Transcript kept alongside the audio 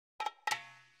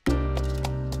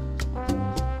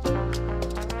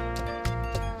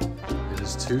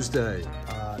Tuesday,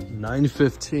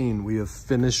 9:15. We have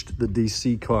finished the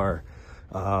DC car.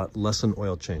 Lesson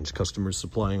oil change. Customer's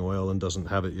supplying oil and doesn't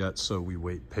have it yet, so we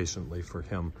wait patiently for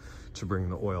him to bring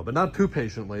the oil. But not too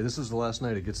patiently. This is the last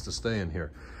night it gets to stay in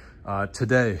here.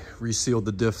 Today, resealed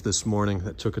the diff this morning.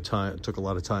 That took a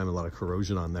lot of time, a lot of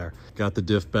corrosion on there. Got the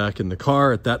diff back in the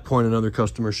car. At that point, another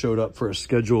customer showed up for a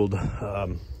scheduled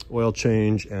oil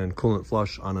change and coolant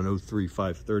flush on an 03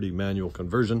 530 manual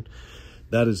conversion.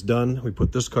 That is done. We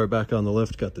put this car back on the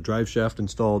lift, got the drive shaft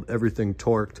installed, everything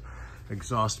torqued,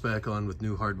 exhaust back on with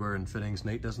new hardware and fittings.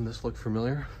 Nate, doesn't this look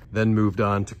familiar? Then moved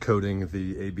on to coating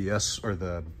the ABS or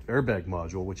the airbag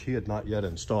module, which he had not yet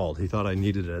installed. He thought I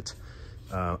needed it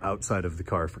outside of the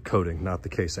car for coating. Not the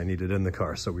case, I need it in the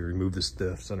car. So we removed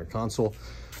the center console,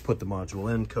 put the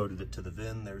module in, coated it to the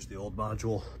VIN. There's the old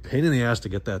module. Pain in the ass to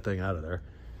get that thing out of there.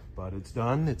 But it's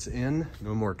done, it's in,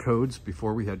 no more codes.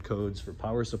 Before we had codes for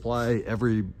power supply,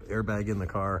 every airbag in the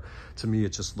car. To me,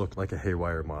 it just looked like a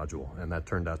haywire module, and that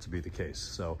turned out to be the case.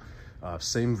 So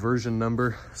same version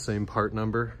number, same part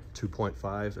number,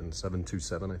 2.5 and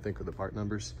 727, I think are the part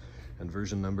numbers, and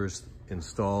version numbers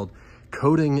installed.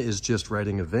 Coding is just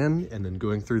writing a VIN and then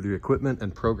going through the equipment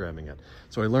and programming it.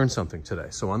 So I learned something today.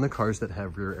 So on the cars that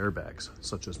have rear airbags,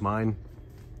 such as mine,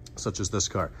 such as this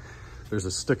car, there's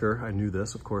a sticker, I knew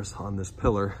this, of course, on this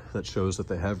pillar that shows that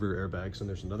they have rear airbags, and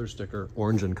there's another sticker,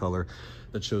 orange in color,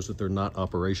 that shows that they're not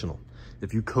operational.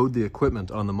 If you code the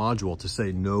equipment on the module to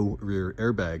say no rear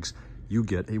airbags, you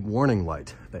get a warning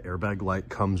light. The airbag light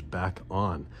comes back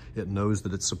on. It knows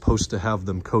that it's supposed to have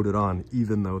them coded on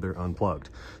even though they're unplugged.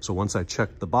 So once I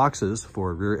checked the boxes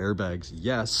for rear airbags,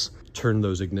 yes, turned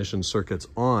those ignition circuits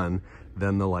on,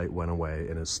 then the light went away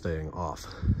and is staying off.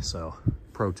 So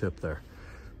pro tip there.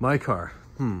 My car,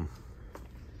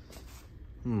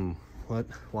 what,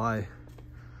 why,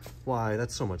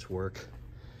 that's so much work.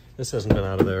 This hasn't been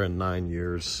out of there in 9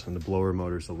 years, and the blower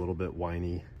motor's a little bit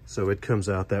whiny. So it comes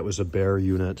out, that was a bare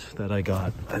unit that I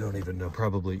got, I don't even know,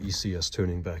 probably ECS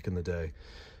tuning back in the day.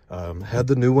 Had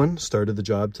the new one, started the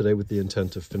job today with the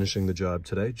intent of finishing the job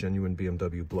today. Genuine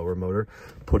BMW blower motor,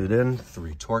 put it in,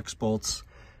 3 Torx bolts,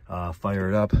 fire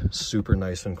it up, super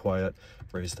nice and quiet.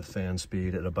 Raise the fan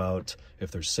speed at about,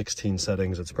 if there's 16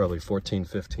 settings, it's probably 14,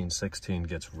 15, 16.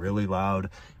 Gets really loud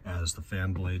as the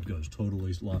fan blade goes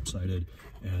totally lopsided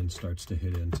and starts to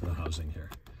hit into the housing here.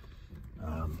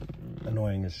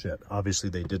 Annoying as shit. Obviously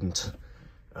they didn't,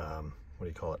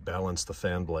 balance the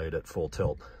fan blade at full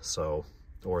tilt, so,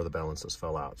 or the balances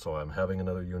fell out. So I'm having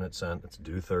another unit sent. It's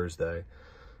due Thursday.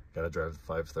 Got to drive the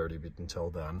 530 until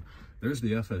then. There's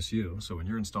the FSU. So when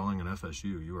you're installing an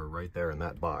FSU, you are right there in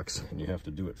that box, and you have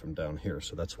to do it from down here.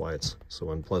 So that's why it's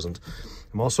so unpleasant.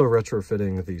 I'm also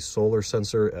retrofitting the solar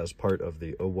sensor as part of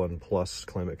the 01 Plus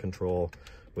climate control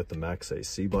with the max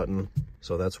AC button.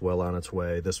 So that's well on its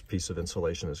way. This piece of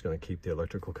insulation is going to keep the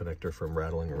electrical connector from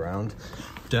rattling around.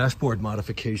 Dashboard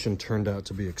modification turned out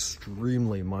to be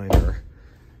extremely minor.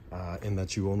 In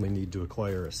that you only need to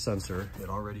acquire a sensor. It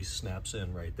already snaps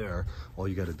in right there. All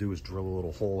you got to do is drill a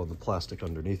little hole in the plastic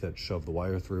underneath it, shove the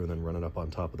wire through, and then run it up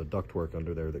on top of the ductwork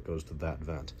under there that goes to that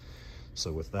vent.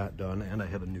 So with that done, and I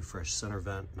have a new fresh center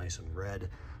vent, nice and red,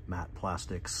 matte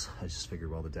plastics. I just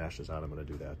figured while the dash is out, I'm going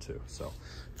to do that too. So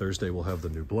Thursday we'll have the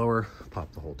new blower,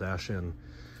 pop the whole dash in,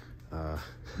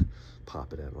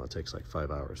 pop it in. Well, it takes like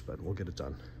 5 hours, but we'll get it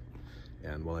done.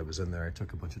 And while I was in there, I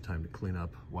took a bunch of time to clean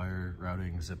up wire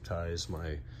routing, zip ties,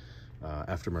 my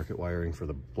aftermarket wiring for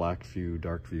the black view,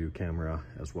 dark view camera,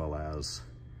 as well as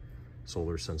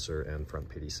solar sensor and front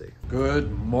PDC. Good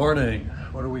morning.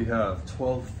 What do we have?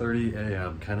 12:30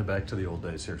 a.m. Kind of back to the old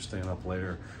days here, staying up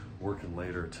later, working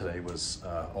later. Today was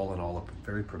all in all a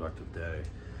very productive day.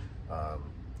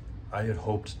 I had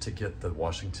hoped to get the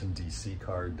Washington, D.C.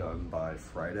 car done by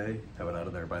Friday, have it out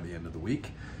of there by the end of the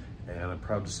week. And I'm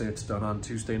proud to say it's done on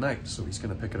Tuesday night. So he's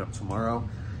gonna pick it up tomorrow.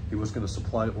 He was gonna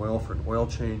supply oil for an oil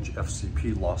change.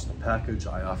 FCP lost the package.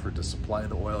 I offered to supply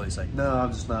the oil. He's like, no,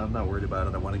 I'm not worried about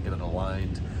it. I wanna get it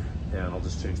aligned, and I'll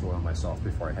just change the oil myself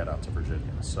before I head out to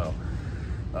Virginia. So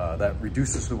that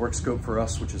reduces the work scope for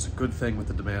us, which is a good thing with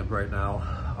the demand right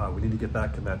now. We need to get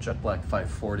back in that jet black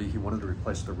 540. He wanted to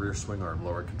replace the rear swing arm,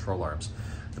 lower control arms.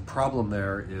 The problem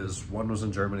there is one was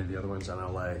in Germany, the other one's in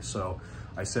LA. So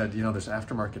I said, you know, there's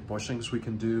aftermarket bushings we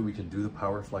can do. We can do the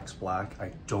PowerFlex Black.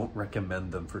 I don't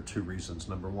recommend them for 2 reasons.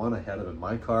 Number one, I had them in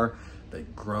my car. They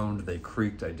groaned, they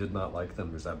creaked. I did not like them.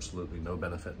 There's absolutely no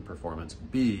benefit in performance.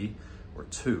 B, or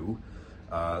 2,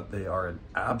 they are an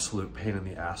absolute pain in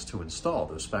the ass to install.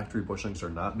 Those factory bushings are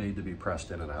not made to be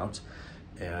pressed in and out.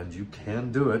 And you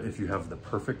can do it if you have the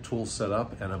perfect tool set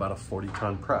up and about a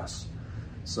 40-ton press.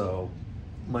 So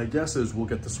my guess is we'll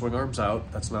get the swing arms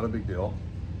out. That's not a big deal.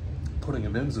 Putting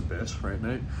them in's a bitch, right,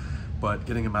 Nate? But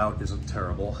getting them out isn't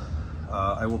terrible.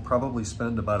 I will probably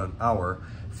spend about an hour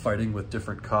fighting with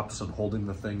different cups and holding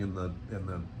the thing in the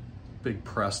big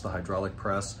press, the hydraulic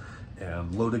press,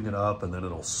 and loading it up, and then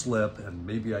it'll slip, and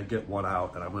maybe I get one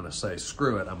out, and I'm gonna say,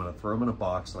 screw it, I'm gonna throw them in a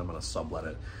box, and I'm gonna sublet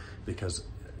it, because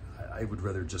I would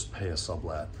rather just pay a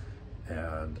sublet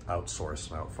and outsource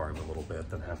and outfarm a little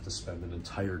bit than have to spend an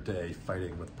entire day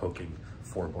fighting with poking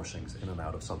 4 bushings in and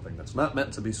out of something that's not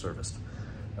meant to be serviced.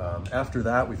 After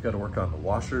that, we've got to work on the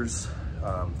washers.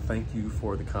 Thank you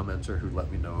for the commenter who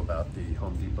let me know about the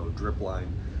Home Depot drip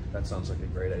line. That sounds like a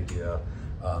great idea.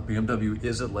 BMW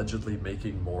is allegedly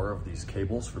making more of these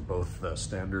cables for both the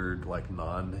standard, like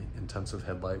non-intensive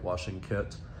headlight washing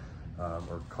kit,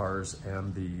 or cars,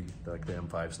 and the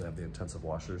M5s that have the intensive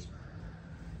washers.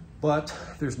 But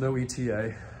there's no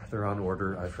ETA. They're on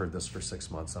order. I've heard this for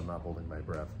 6 months. I'm not holding my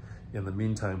breath. In the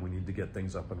meantime, we need to get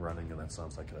things up and running, and that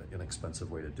sounds like an inexpensive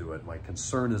way to do it. My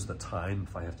concern is the time.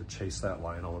 If I have to chase that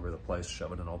line all over the place,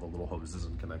 shove it in all the little hoses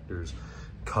and connectors,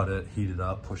 cut it, heat it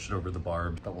up, push it over the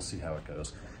barb, but we'll see how it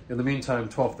goes. In the meantime,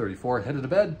 12:34, headed to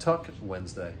bed, tuck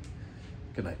Wednesday.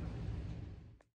 Good night.